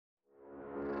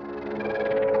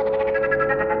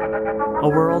A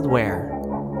World Where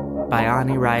by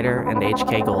Ani Ryder and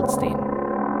H.K. Goldstein.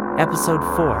 Episode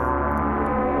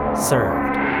 4,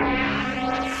 Served.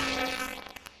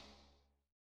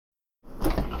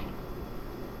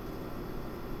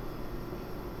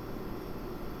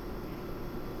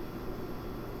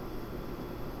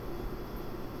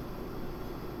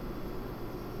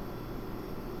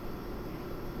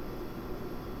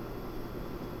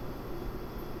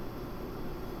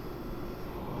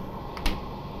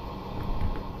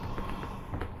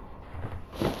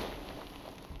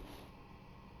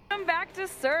 Back to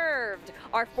Served.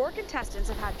 Our 4 contestants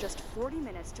have had just 40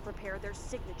 minutes to prepare their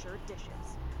signature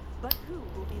dishes. But who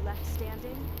will be left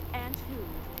standing and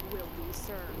who will be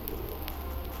served?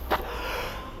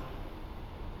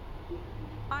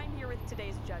 I'm here with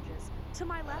today's judges. To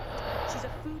my left, she's a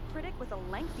food critic with a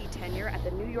lengthy tenure at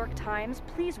the New York Times.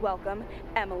 Please welcome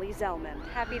Emily Zellman.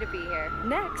 Happy to be here.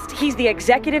 Next, he's the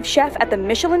executive chef at the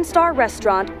Michelin star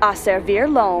restaurant À Servir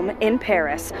l'Homme in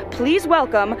Paris. Please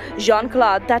welcome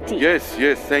Jean-Claude Tati. Yes,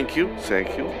 thank you.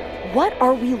 What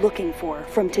are we looking for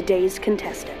from today's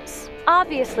contestants?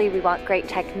 Obviously, we want great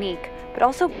technique, but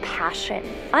also passion.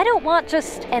 I don't want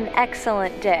just an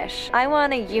excellent dish. I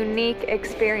want a unique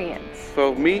experience.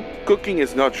 For me, cooking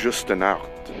is not just an art.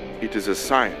 It is a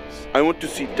science. I want to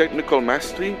see technical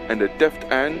mastery and a deft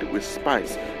hand with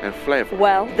spice and flavor.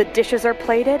 Well, the dishes are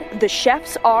plated, the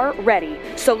chefs are ready.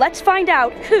 So let's find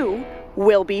out who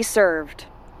will be served.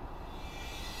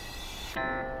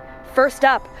 First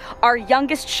up, our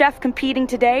youngest chef competing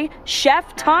today,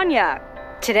 Chef Tanya.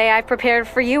 Today I've prepared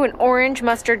for you an orange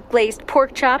mustard glazed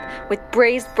pork chop with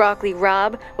braised broccoli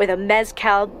rabe with a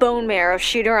mezcal bone marrow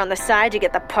shooter on the side to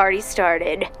get the party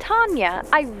started. Tanya,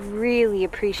 I really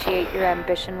appreciate your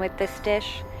ambition with this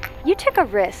dish. You took a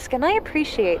risk, and I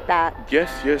appreciate that.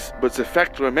 Yes, but the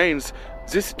fact remains,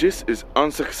 this dish is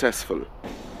unsuccessful.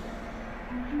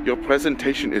 Your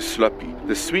presentation is sloppy.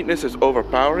 The sweetness is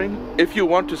overpowering. If you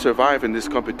want to survive in this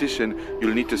competition,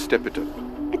 you'll need to step it up.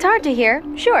 It's hard to hear,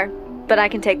 sure. But I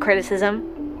can take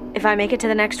criticism. If I make it to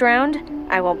the next round,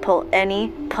 I won't pull any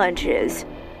punches.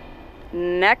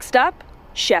 Next up,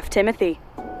 Chef Timothy.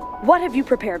 What have you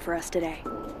prepared for us today?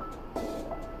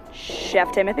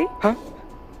 Chef Timothy? Huh?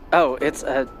 Oh, it's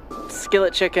a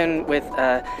skillet chicken with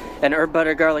an herb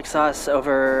butter garlic sauce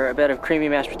over a bed of creamy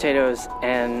mashed potatoes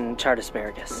and charred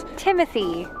asparagus.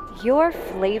 Timothy, your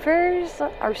flavors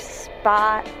are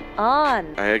spot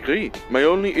on. I agree. My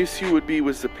only issue would be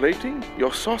with the plating.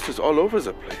 Your sauce is all over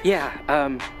the plate. Yeah,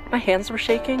 my hands were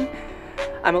shaking.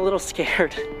 I'm a little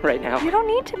scared right now. You don't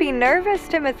need to be nervous,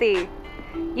 Timothy.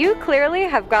 You clearly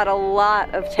have got a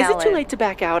lot of talent. Is it too late to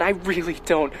back out? I really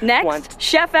don't Next,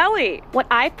 Chef Ellie. What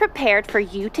I've prepared for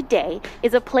you today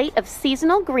is a plate of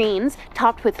seasonal greens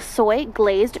topped with soy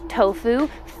glazed tofu,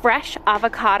 fresh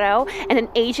avocado, and an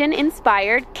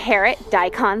Asian-inspired carrot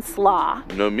daikon slaw.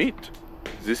 No meat.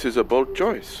 This is a bold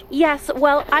choice. Yes,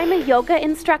 well, I'm a yoga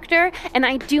instructor, and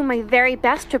I do my very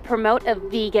best to promote a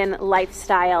vegan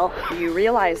lifestyle. You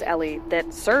realize, Ellie,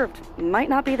 that Served might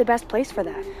not be the best place for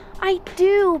that. I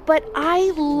do, but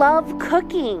I love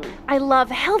cooking. I love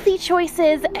healthy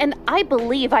choices, and I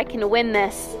believe I can win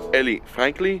this. Ellie,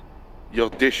 frankly, your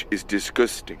dish is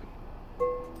disgusting.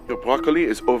 Your broccoli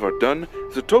is overdone.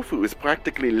 The tofu is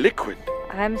practically liquid.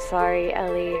 I'm sorry,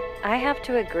 Ellie. I have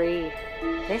to agree.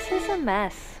 This is a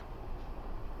mess.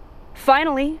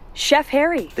 Finally, Chef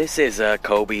Harry. This is a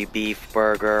Kobe beef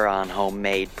burger on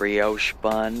homemade brioche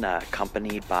bun,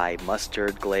 accompanied by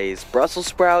mustard glazed Brussels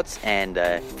sprouts and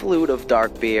a flute of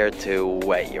dark beer to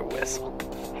wet your whistle.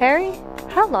 Harry,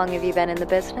 how long have you been in the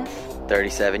business?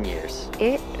 37 years.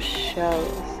 It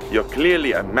shows. You're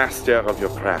clearly a master of your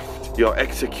craft. Your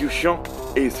execution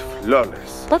is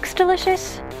flawless. Looks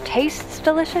delicious, tastes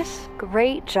delicious.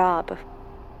 Great job.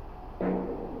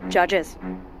 Judges,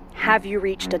 have you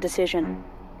reached a decision?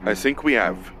 I think we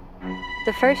have.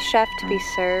 The first chef to be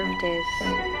served is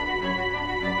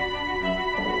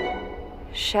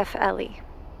Chef Ellie.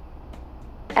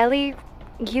 Ellie,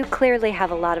 you clearly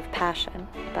have a lot of passion,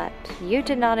 but you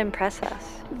did not impress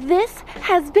us. This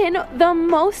has been the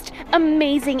most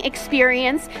amazing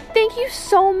experience. Thank you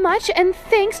so much, and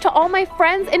thanks to all my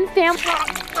friends and family.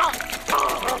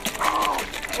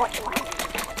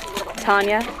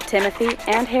 Tanya, Timothy,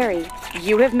 and Harry,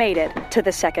 you have made it to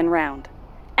the second round.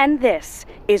 And this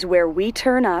is where we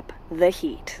turn up the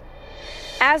heat.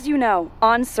 As you know,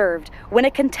 on Served, when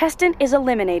a contestant is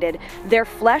eliminated, their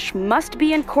flesh must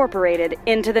be incorporated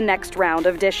into the next round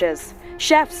of dishes.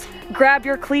 Chefs, grab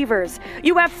your cleavers.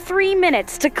 You have 3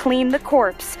 minutes to clean the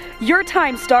corpse. Your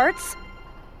time starts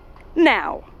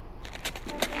now.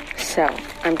 So,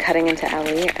 I'm cutting into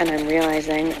Ellie, and I'm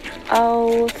realizing,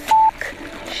 oh,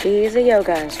 she's a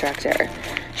yoga instructor.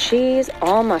 She's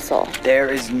all muscle. There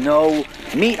is no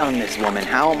meat on this woman.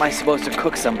 How am I supposed to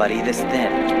cook somebody this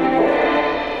thin?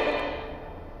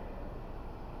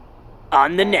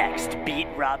 On the next Beat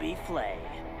Robbie Flay.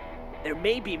 There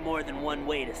may be more than one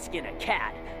way to skin a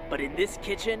cat, but in this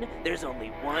kitchen, there's only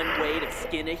one way to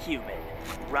skin a human.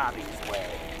 Robbie's way.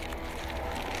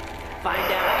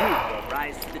 Find out who will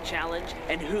rise to the challenge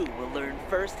and who will learn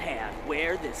firsthand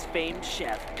where this famed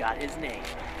chef got his name.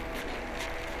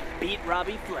 Beat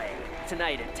Robbie Flay,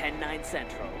 tonight at 10/9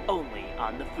 Central, only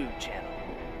on the Food Channel.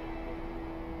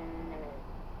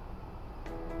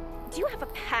 Do you have a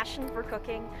passion for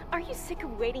cooking? Are you sick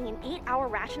of waiting in 8-hour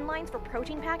ration lines for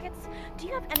protein packets? Do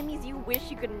you have enemies you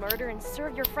wish you could murder and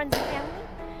serve your friends and family?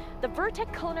 The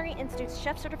Vertec Culinary Institute's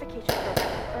Chef Certification Program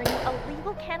will earn you a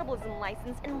legal cannibalism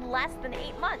license in less than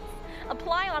 8 months.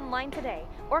 Apply online today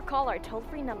or call our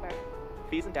toll-free number.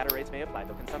 Fees and data rates may apply,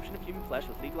 though consumption of human flesh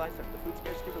was legalized under the Food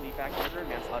Scarcity Relief Act. Murder and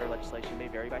manslaughter legislation may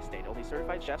vary by state. Only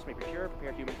certified chefs may procure or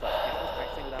prepare human flesh. Cannibals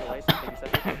practicing without a license may be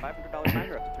subject to a $500 fine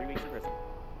or up to 3 weeks in prison.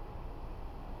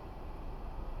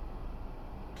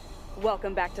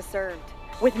 Welcome back to Served.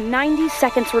 With 90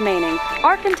 seconds remaining,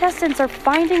 our contestants are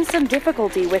finding some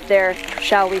difficulty with their,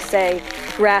 shall we say,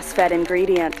 grass-fed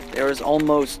ingredient. There is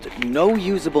almost no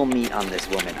usable meat on this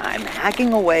woman. I'm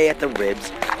hacking away at the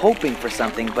ribs, hoping for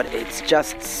something, but it's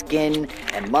just skin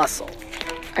and muscle.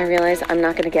 I realize I'm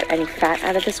not going to get any fat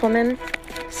out of this woman,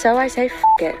 so I say f***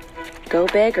 it. Go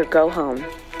big or go home.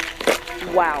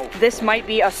 Wow, this might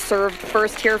be a served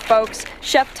first here, folks.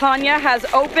 Chef Tanya has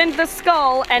opened the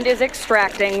skull and is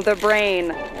extracting the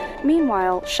brain.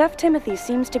 Meanwhile, Chef Timothy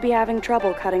seems to be having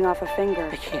trouble cutting off a finger.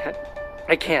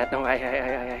 I can't. No,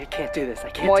 I can't do this. I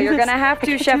can't do this. Well, you're gonna have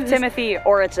to, Chef Timothy,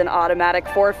 or it's an automatic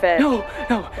forfeit. No.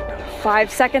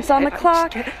 5 seconds on the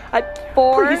clock.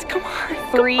 4, Please, come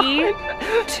on. 3,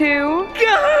 2.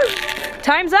 God.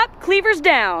 Time's up. Cleaver's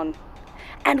down.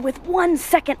 And with 1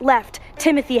 second left,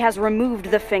 Timothy has removed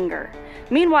the finger.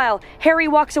 Meanwhile, Harry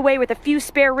walks away with a few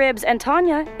spare ribs, and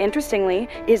Tanya, interestingly,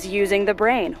 is using the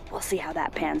brain. We'll see how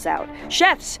that pans out.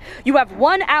 Chefs, you have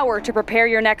 1 hour to prepare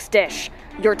your next dish.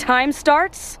 Your time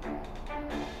starts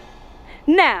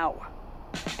now.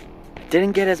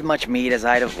 Didn't get as much meat as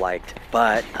I'd have liked,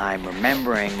 but I'm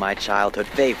remembering my childhood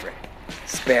favorite.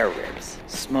 Spare ribs.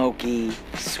 Smoky,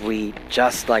 sweet,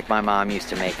 just like my mom used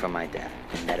to make for my dad.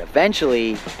 And that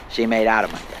eventually, she made out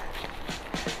of my dad.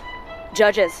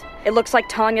 Judges, it looks like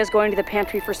Tanya's going to the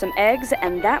pantry for some eggs,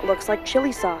 and that looks like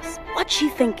chili sauce. What's she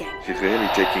thinking? She's really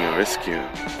taking a risk here.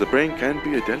 The brain can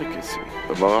be a delicacy,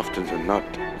 but more often than not,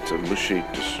 it's a mushy,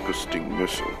 disgusting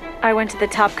missile. I went to the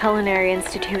top culinary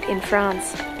institute in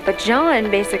France, but John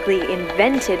basically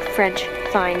invented French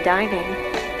fine dining.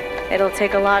 It'll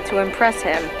take a lot to impress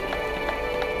him.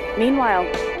 Meanwhile,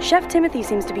 Chef Timothy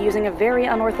seems to be using a very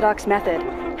unorthodox method.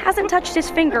 Hasn't touched his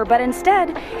finger, but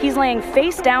instead, he's laying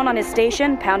face down on his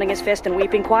station, pounding his fist and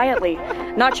weeping quietly.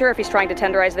 Not sure if he's trying to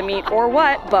tenderize the meat or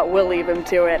what, but we'll leave him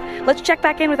to it. Let's check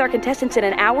back in with our contestants in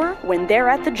an hour when they're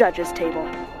at the judges' table.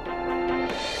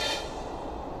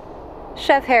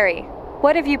 Chef Harry,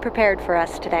 what have you prepared for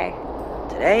us today?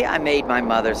 Today I made my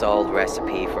mother's old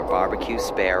recipe for barbecue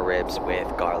spare ribs with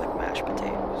garlic mashed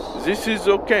potatoes. This is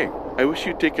okay. I wish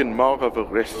you'd taken more of a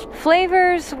risk.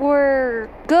 Flavors were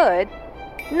good.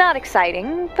 Not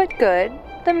exciting, but good.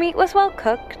 The meat was well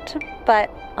cooked, but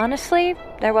honestly,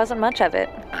 there wasn't much of it.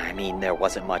 I mean, there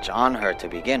wasn't much on her to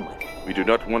begin with. We do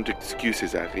not want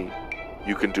excuses, Harry.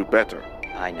 You can do better.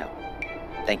 I know.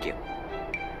 Thank you.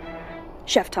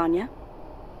 Chef Tanya?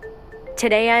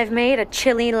 Today I've made a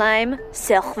chili lime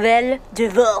cervelle de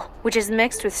veau, which is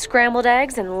mixed with scrambled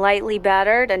eggs and lightly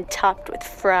battered and topped with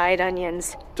fried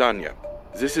onions. Tanya,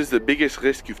 this is the biggest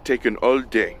risk you've taken all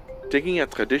day. Taking a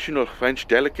traditional French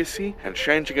delicacy and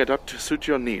changing it up to suit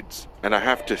your needs. And I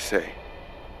have to say,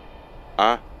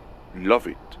 I love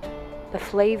it. The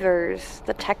flavors,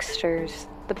 the textures,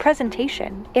 the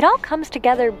presentation, it all comes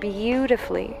together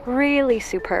beautifully. Really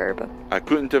superb. I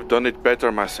couldn't have done it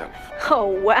better myself. Oh,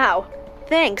 wow.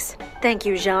 Thanks. Thank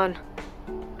you, Jean.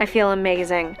 I feel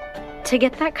amazing. To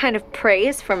get that kind of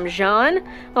praise from Jean?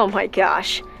 Oh my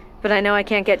gosh. But I know I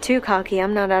can't get too cocky.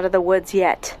 I'm not out of the woods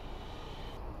yet.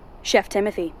 Chef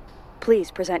Timothy,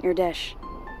 please present your dish.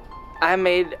 I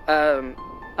made,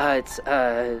 it's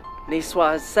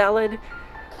niçoise salad,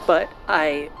 but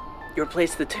I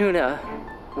replaced the tuna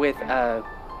with a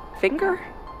finger?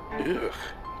 Ugh.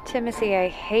 Timothy, I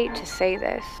hate to say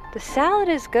this. The salad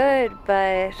is good,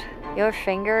 but your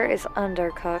finger is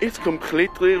undercooked. It's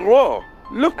completely raw.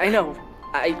 Look. I know.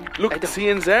 Look, see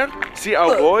in there? See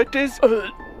how raw it is?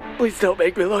 Please don't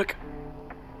make me look.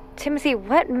 Timothy,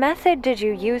 what method did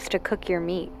you use to cook your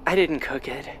meat? I didn't cook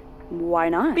it. Why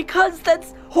not? Because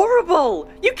that's horrible!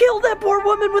 You killed that poor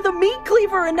woman with a meat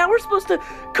cleaver, and now we're supposed to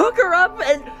cook her up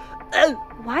and...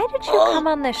 Why did you come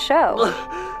on this show?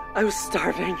 I was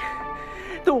starving.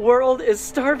 The world is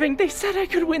starving. They said I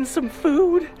could win some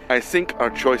food. I think our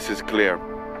choice is clear.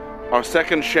 Our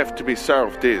second chef to be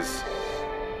served is...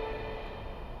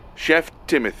 Chef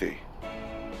Timothy.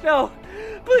 No,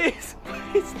 please,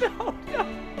 no.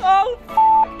 Oh,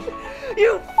 f***.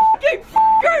 You fucking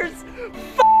f***ers!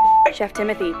 Chef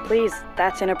Timothy, please,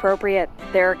 that's inappropriate.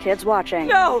 There are kids watching.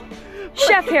 No!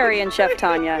 Chef Harry and Chef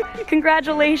Tanya,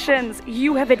 congratulations!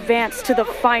 You have advanced to the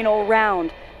final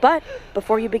round. But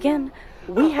before you begin,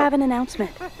 we have an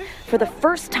announcement. For the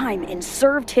first time in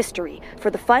served history, for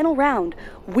the final round,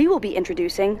 we will be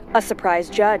introducing a surprise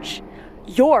judge.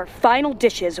 Your final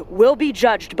dishes will be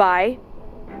judged by...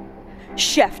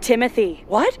 Chef Timothy.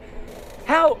 What?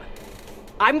 How?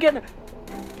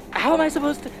 How am I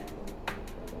supposed to...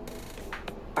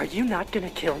 Are you not gonna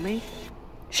kill me?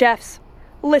 Chefs,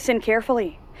 listen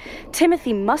carefully.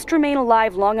 Timothy must remain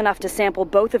alive long enough to sample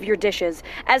both of your dishes,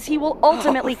 as he will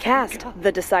ultimately cast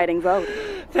the deciding vote.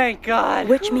 Thank God.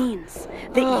 Which means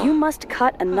that you must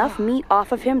cut enough meat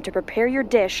off of him to prepare your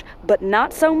dish, but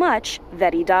not so much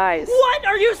that he dies. What?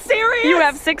 Are you serious? You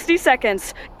have 60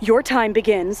 seconds. Your time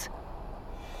begins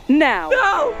now.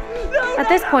 No! At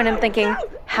this point, I'm thinking,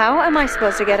 how am I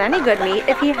supposed to get any good meat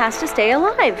if he has to stay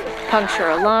alive? Puncture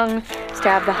a lung,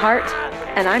 stab the heart,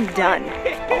 and I'm done.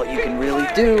 All you can really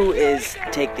do is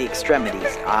take the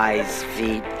extremities. Eyes,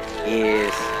 feet,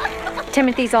 ears.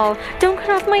 Timothy's all, don't cut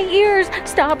off my ears.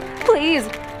 Stop, please.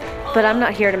 But I'm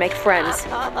not here to make friends.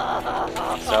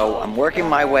 So I'm working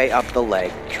my way up the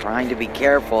leg, trying to be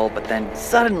careful, but then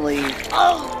suddenly...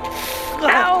 Ow!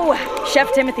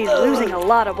 Chef Timothy's losing a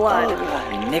lot of blood.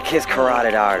 I nick his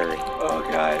carotid artery. Oh,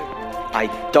 God. I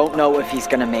don't know if he's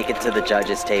gonna make it to the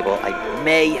judges' table. I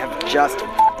may have just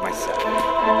myself.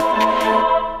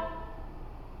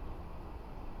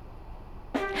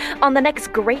 On the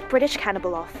next Great British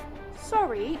Cannibal Off.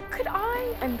 Sorry,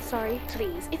 I'm sorry,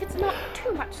 please, if it's not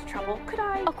too much trouble, could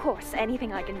I... Of course,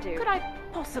 anything I can do. Could I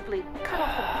possibly cut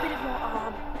off a bit of your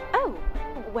arm? Oh,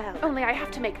 well. Only I have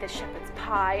to make this shepherd's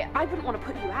pie. I wouldn't want to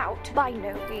put you out. By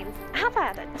no means. Have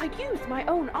at it. I use my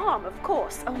own arm, of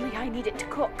course, only I need it to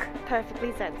cook.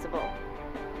 Perfectly sensible.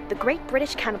 The Great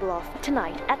British Cannibal Off,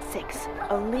 tonight at 6,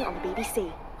 only on the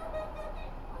BBC.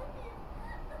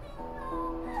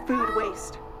 Food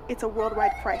waste. It's a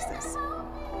worldwide crisis.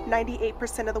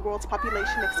 98% of the world's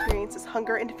population experiences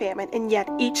hunger and famine, and yet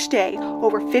each day,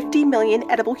 over 50 million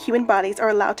edible human bodies are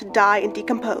allowed to die and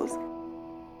decompose.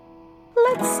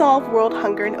 Let's solve world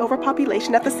hunger and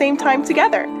overpopulation at the same time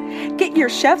together. Get your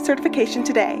chef certification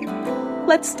today.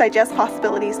 Let's digest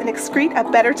possibilities and excrete a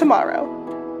better tomorrow.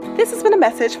 This has been a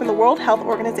message from the World Health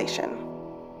Organization.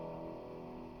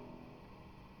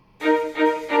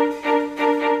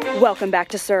 Welcome back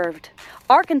to Served.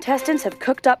 Our contestants have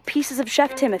cooked up pieces of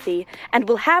Chef Timothy and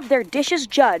will have their dishes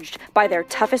judged by their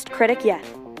toughest critic yet,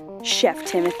 Chef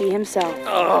Timothy himself.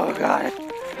 Oh, God.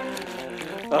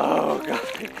 Oh, God.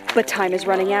 But time is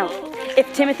running out.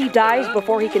 If Timothy dies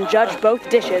before he can judge both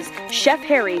dishes, Chef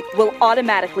Harry will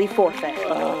automatically forfeit.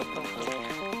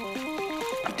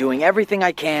 I'm doing everything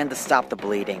I can to stop the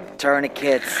bleeding.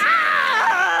 Tourniquets,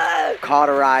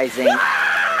 cauterizing,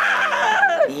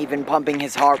 even pumping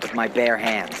his heart with my bare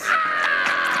hands.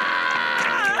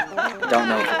 Don't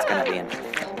know if it's gonna be enough.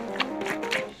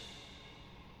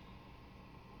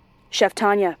 Chef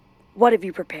Tanya, what have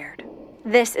you prepared?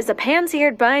 This is a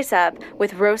pan-seared bicep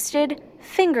with roasted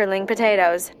fingerling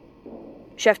potatoes.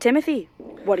 Chef Timothy,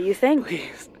 what do you think?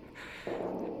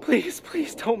 Please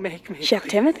don't make me. Chef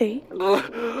Timothy.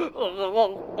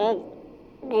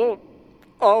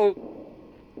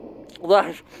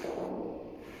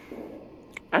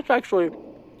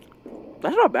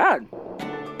 That's not bad.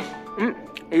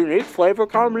 Unique flavor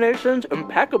combinations,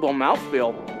 impeccable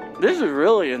mouthfeel. This is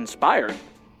really inspired.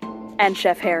 And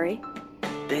Chef Harry?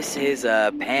 This is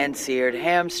a pan-seared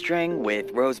hamstring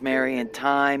with rosemary and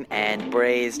thyme and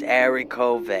braised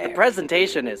haricot vert. The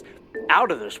presentation is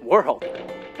out of this world.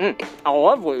 I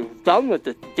love what you've done with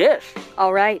this dish.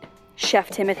 All right, Chef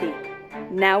Timothy.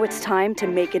 Now it's time to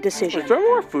make a decision. Is there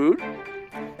more food?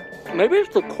 Maybe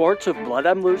it's the quarts of blood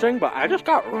I'm losing, but I just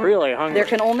got really hungry. There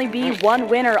can only be one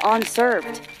winner on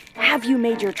Served. Have you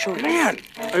made your choice? Man,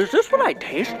 is this what I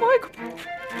taste like?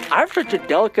 I have such a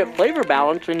delicate flavor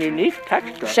balance and unique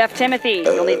texture. Chef Timothy,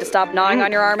 you'll need to stop gnawing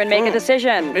on your arm and make a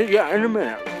decision. Yeah, in a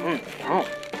minute.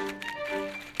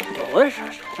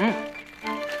 delicious.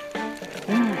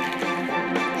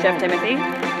 Chef Timothy?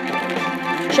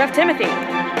 Chef Timothy!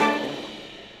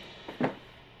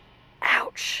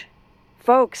 Ouch.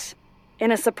 Folks,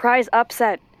 in a surprise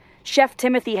upset, Chef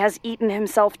Timothy has eaten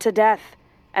himself to death.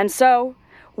 And so,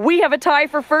 we have a tie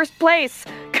for first place.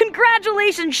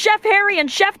 Congratulations, Chef Harry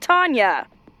and Chef Tanya!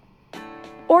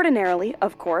 Ordinarily,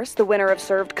 of course, the winner of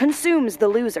Served consumes the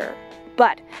loser.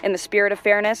 But, in the spirit of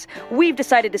fairness, we've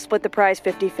decided to split the prize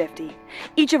 50-50.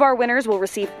 Each of our winners will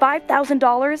receive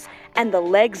 $5,000 and the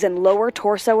legs and lower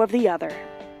torso of the other.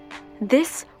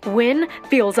 This win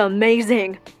feels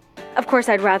amazing. Of course,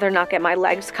 I'd rather not get my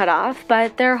legs cut off,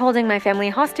 but they're holding my family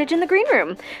hostage in the green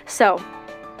room. So,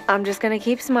 I'm just gonna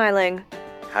keep smiling.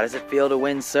 How does it feel to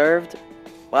win Served?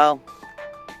 Well,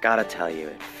 gotta tell you,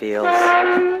 it feels...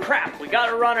 Crap, we got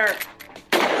a runner.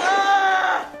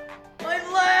 My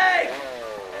leg!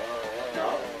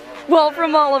 Well,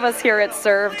 from all of us here at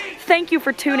Served, thank you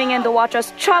for tuning in to watch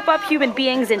us chop up human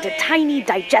beings into tiny,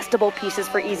 digestible pieces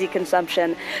for easy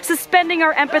consumption, suspending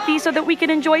our empathy so that we can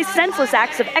enjoy senseless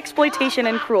acts of exploitation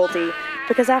and cruelty.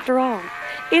 Because after all,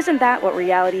 isn't that what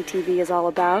reality TV is all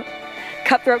about?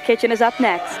 Cutthroat Kitchen is up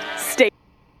next.